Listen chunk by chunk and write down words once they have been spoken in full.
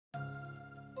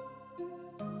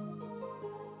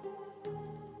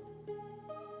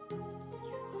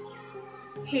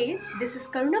Hey, this is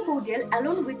Karuna Podial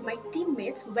along with my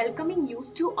teammates welcoming you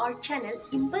to our channel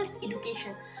Impulse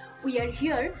Education. We are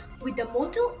here with the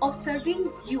motto of serving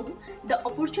you the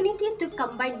opportunity to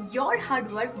combine your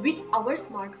hard work with our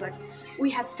smart work.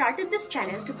 We have started this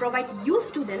channel to provide you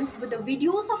students with the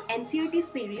videos of NCERT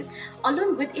series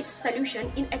along with its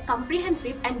solution in a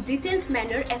comprehensive and detailed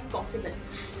manner as possible.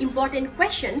 Important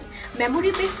questions,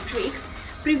 memory-based tricks,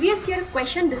 previous year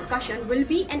question discussion will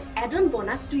be an add-on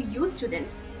bonus to you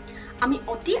students. আমি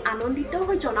অতি আনন্দিত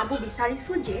হৈ জনাব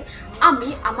বিচাৰিছো যে আমি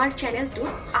আমাৰ চেনেলটো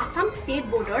আসাম ষ্টেট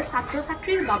বোৰ্ডৰ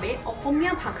ছাত্ৰ-ছাত্ৰীৰ বাবে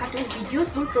অসমীয়া ভাষাটোৰ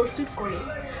ভিডিঅ'ছবোৰ প্ৰস্তুত কৰিম।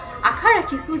 আশা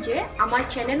ৰাখিছো যে আমাৰ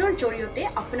চেনেলৰ জৰিয়তে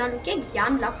আপোনালোকে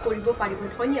জ্ঞান লাভ কৰিব পাৰিব।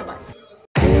 ধন্যবাদ।